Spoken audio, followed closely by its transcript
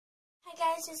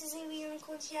guys, this is Amy and and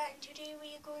today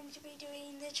we are going to be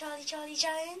doing the Charlie challenge,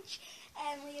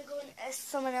 and we are going to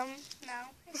summon them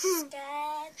now.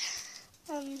 Scared.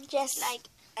 Just like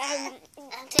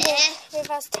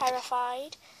River's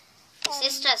terrified.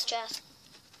 Sister's just.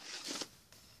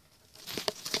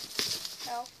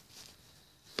 No.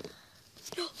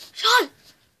 No, Sean.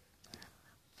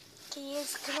 Can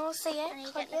all see it? I need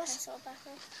to get the pencil back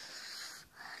up.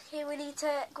 Okay, we need to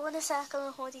go in a circle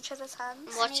and hold each other's hands.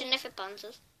 I'm watching if it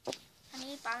bounces. I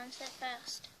need to balance it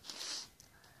first.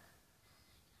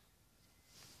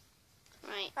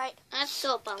 Right. That's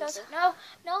so bouncy. No,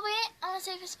 wait. I want to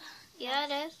see if it's balancing. Yeah,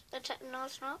 it is. No,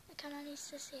 it's not. I kind of need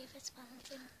to see if it's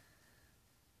balancing.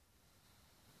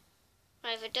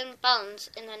 Right, if it doesn't balance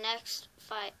in the next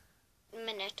 5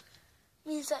 minutes.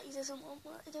 Means that he doesn't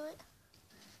want to do it.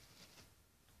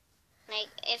 Like,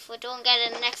 if we don't get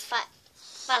in the next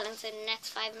balance in the next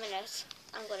 5 minutes,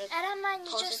 I'm going to I don't mind,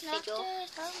 you pause just this knocked video.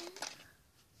 it.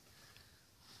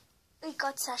 We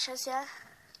got Sasha's, yeah.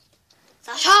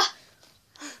 Sasha!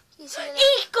 You see that?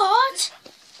 He got!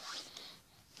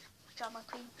 Drama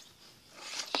queen.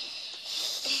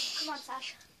 Come on,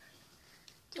 Sasha.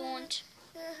 Don't.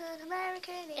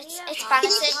 American It's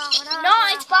balancing. No,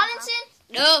 it's balancing.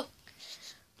 No!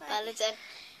 Balancing.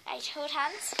 Right, hold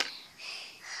hands.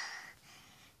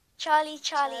 Charlie,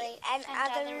 and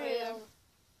other room.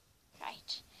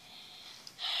 Right.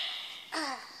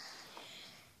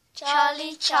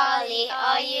 Charlie,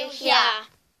 are you here?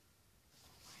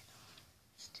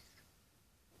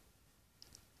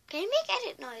 Can you make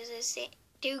edit noises? Say,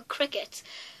 do crickets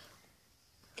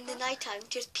in the night time?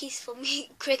 Just peaceful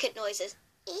cricket noises.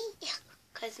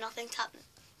 Because nothing's happening.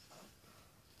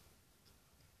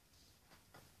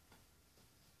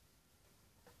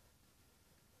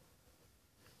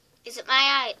 Is it my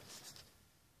eye?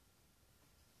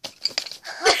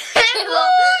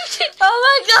 Oh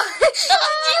my god! Did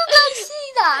you guys see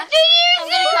that? I'm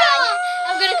gonna cry.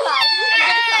 I'm gonna cry.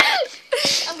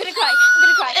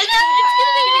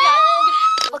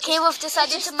 Okay, we've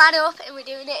decided to man up and we're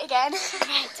doing it again.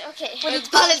 Right, okay. We need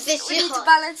to balance this. We need to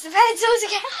balance the pencils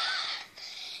again.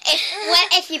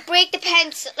 If you break the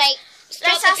pencil, like stop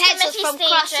Let's the ask him pencils if he's from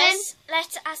crossing. dangerous.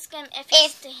 Let's ask him if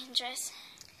he's dangerous.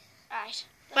 Right.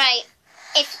 Right.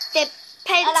 If the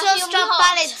I'll pencils have you stop on my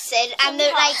balancing and they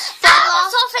Your like heart. fall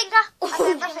off. I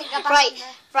put my finger back.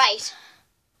 Right.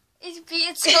 It's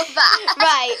being so bad.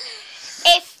 Right.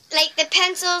 If like the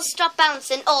pencils stop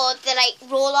bouncing or they like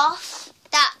roll off,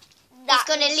 that's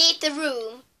gonna leave the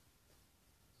room.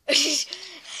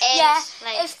 Yeah,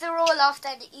 like, if they roll off,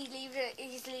 then he's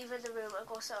leaving the room and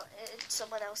go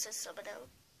someone else's someone else.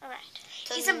 Alright.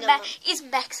 He's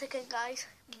Mexican, guys.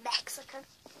 Mexican.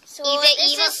 So he's an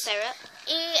this evil is, spirit.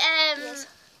 Yes.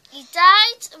 He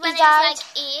died when he was like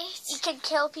 8. He can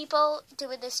kill people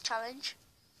doing this challenge.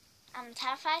 I'm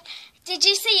terrified. Did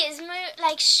you see his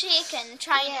like shaking,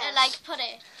 trying to like put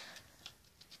it?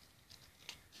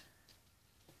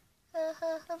 Do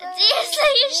you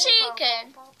see him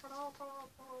shaking?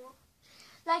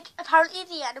 Like, apparently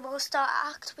the animals start to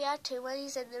act weird too when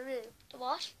he's in the room. The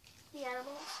what? The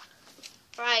animals.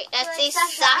 Right, let's Right, see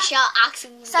Sasha. Sasha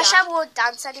acting. Sasha won't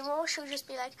dance anymore. She'll just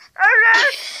be like.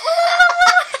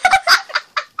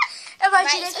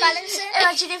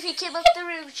 Imagine if he came up the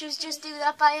room, she was just doing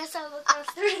that by herself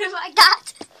across the room like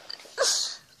that.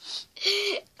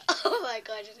 Oh my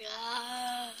god.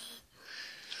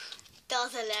 That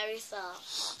was hilarious though.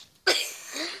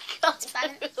 Across the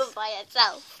room by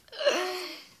itself.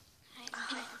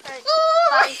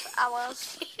 5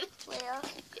 hours later.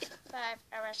 5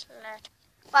 hours later.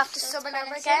 We'll have to summon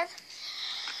him again.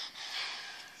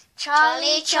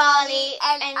 Charlie,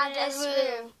 and in this the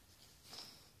room.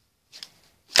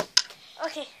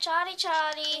 Okay.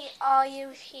 Charlie, Are you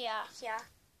here? Yeah.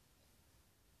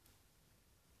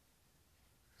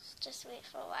 just wait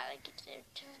for a while. I get to do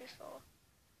 2 before.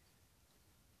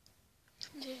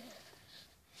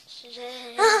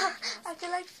 I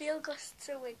can like feel gusts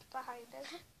of wind behind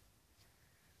him.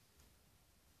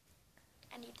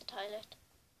 I need the toilet.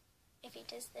 If he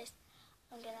does this,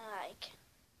 I'm gonna like.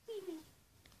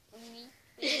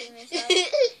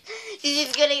 She's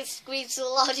just gonna scream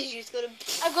so loud and she's gonna.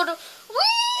 I'm gonna.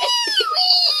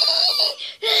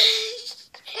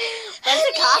 Where's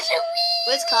the cat?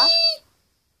 Where's cat?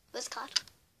 Where's cat?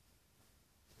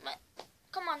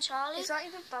 Come on, Charlie. Is that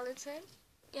even balancing?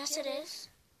 Yes, it is.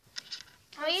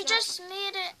 Oh, you just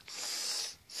made it.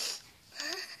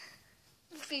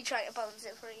 We've been trying to balance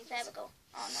it for ages. There we go.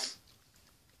 Oh no.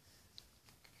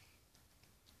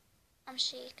 I'm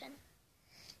shaking.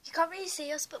 You can't really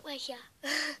see us, but we're here. I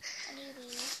need to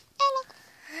leave. Hey, look.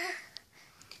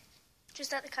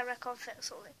 Just let the camera come fit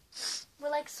slowly. We're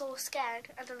like so scared.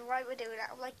 I don't know why we're doing that.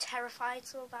 I'm like terrified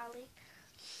so badly.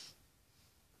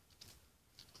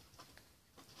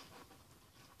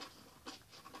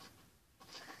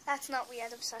 That's not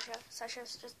weird of Sasha.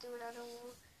 Sasha's just doing a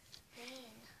normal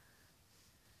thing.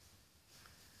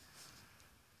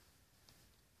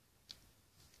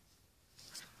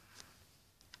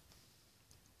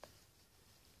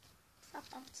 Stop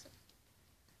bouncing.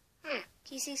 Can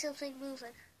you see something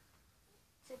moving?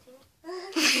 Is it here?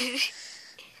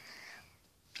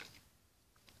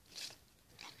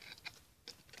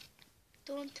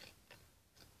 Don't.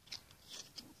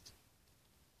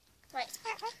 Right.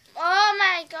 Oh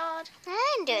my god.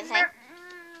 I didn't do anything.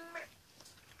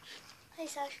 Hey,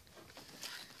 Sash.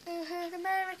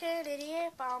 American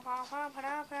idiot. Hello.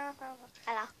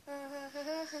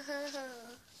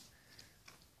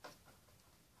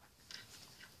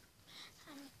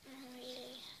 I'm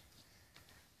really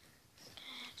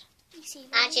scared. You see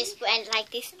money? I just went like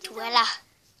this to Ella.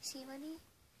 See money?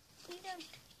 You don't.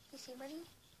 You see money?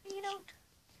 You don't.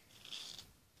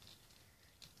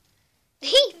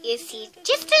 You see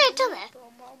just a little there.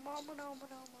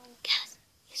 Guys,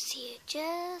 you see it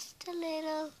just a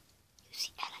little. You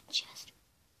see Ella just.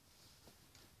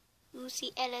 You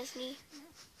see Ella's knee.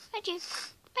 Right here.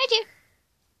 Right here.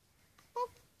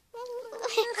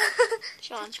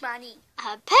 Sean, Money.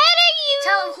 I'm petting you.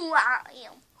 Tell him who I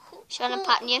am. Sean, I'm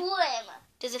patting you. Who am I?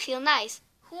 Does it feel nice?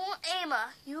 Who am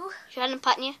I? You? Sean, I'm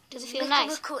patting you. Does it feel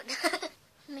nice?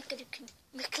 Make it a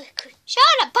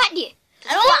Sean, I'm patting you.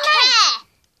 I don't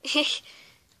care.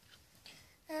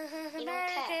 You don't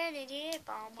care.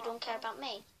 You don't care about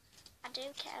me. I do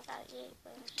care about you,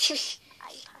 but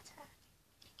I pat her.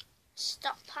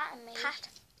 stop patting me. Pat.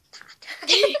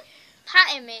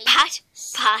 Patting me. Pat,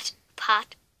 pat,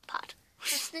 pat, pat.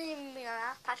 What's the name of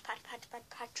that?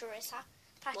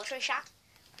 Patricia.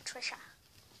 Patricia.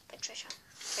 Patricia.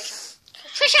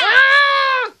 Patricia.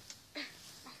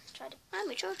 Tried I'm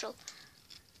a turtle.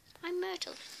 I'm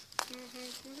Myrtle.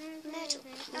 Myrtle.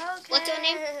 Okay. What's your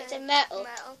name? Is it Myrtle?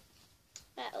 Myrtle.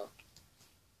 Myrtle.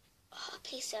 Oh,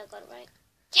 please say I got it right.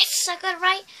 Yes, I got it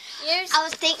right. Yours. I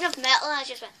was thinking of Myrtle and I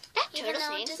just went, that Even turtle's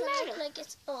though name it is doesn't look Myrtle. like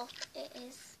it's up, it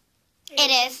is.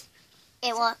 It is.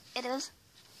 It what? It is.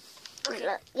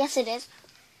 Okay. Yes, it is.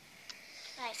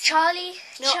 Nice. Charlie.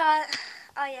 No.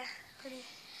 Oh yeah.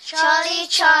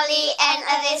 Charlie,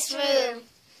 enter this room.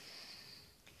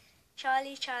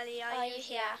 Charlie, are you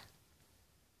here?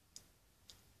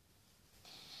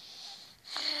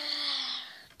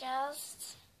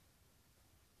 Girls.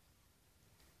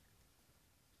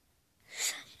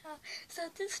 So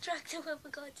distracted when we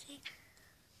got to.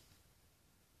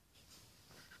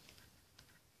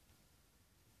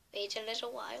 Wait a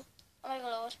little while. Oh my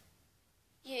god.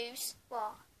 Use.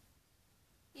 What?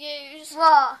 Use.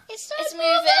 What? It's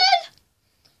moving.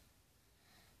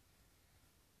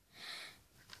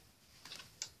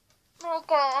 Oh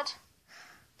god.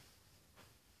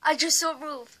 I just saw it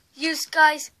move. You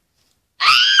guys.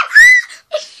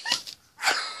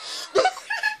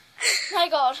 My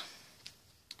god.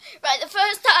 Right, the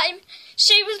first time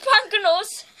she was pranking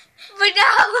us. But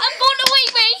now. I'm going to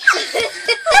wake me.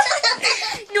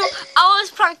 No, I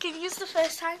was pranking you the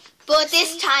first time. But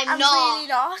this time, I'm no. really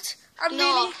not. I'm No.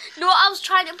 really. No, I was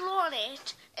trying to blow on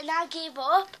it. And I gave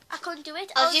up. I couldn't do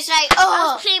it. I was just like, I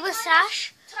oh. was playing with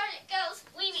Sash. Toilet, girls.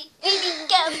 Wee wee.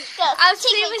 Go. I was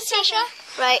playing with Sasha.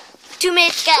 Right. 2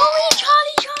 minutes, go. Oh, wait,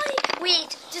 Charlie.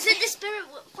 Wait, does it the spirit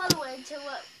follow her until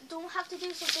we don't have to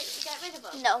do something to get rid of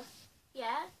her? No.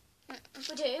 Yeah?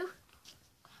 We do?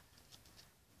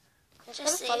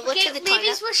 Just see. follow her to the Maybe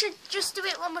toilet. we should just do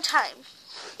it one more time.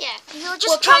 Yeah. You'll just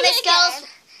We'll try promise, it again. girls.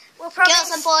 We'll promise.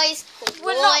 Girls and boys, we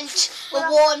We're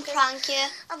won't not- prank you.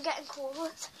 I'm getting cold.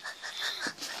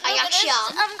 I actually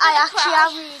am.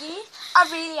 I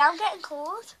really am getting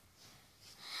cold.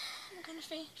 I'm going to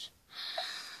faint.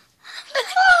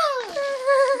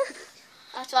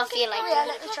 That's what I feel like. Oh, yeah,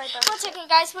 let me try that. 1 second,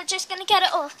 guys. We're just going to get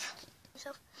it up.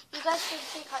 So, you guys can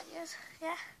see, can't you?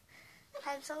 Yeah?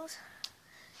 Pencils.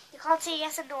 You can't see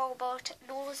yes and no, but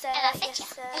no's there. And I think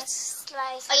yes, It's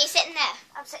like... Are you sitting there?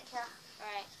 I'm sitting here.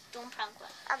 Alright, don't prank her.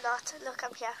 I'm not. Look,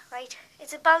 I'm here. Right.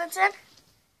 Is it balancing?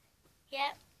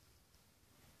 Yeah.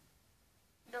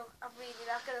 No, I'm really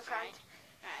not going to prank.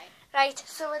 Alright. Right,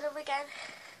 so we'll do it again.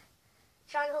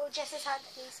 Charlie, hold Jess's hand,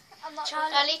 please. I'm not...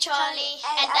 Charlie,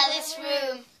 enter this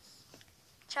room.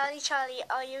 Charlie,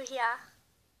 are you here?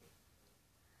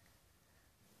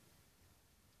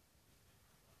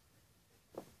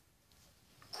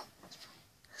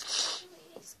 I'm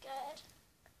really scared.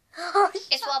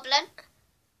 It's wobbling.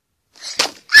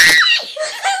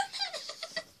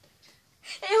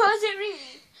 it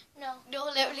really? No. No,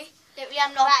 literally. Literally,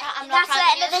 I'm not. Right, I'm not that's the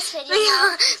end of this video.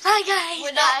 Bye guys.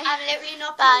 We're not. I'm literally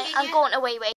not. Bye. pranking I'm you. going away.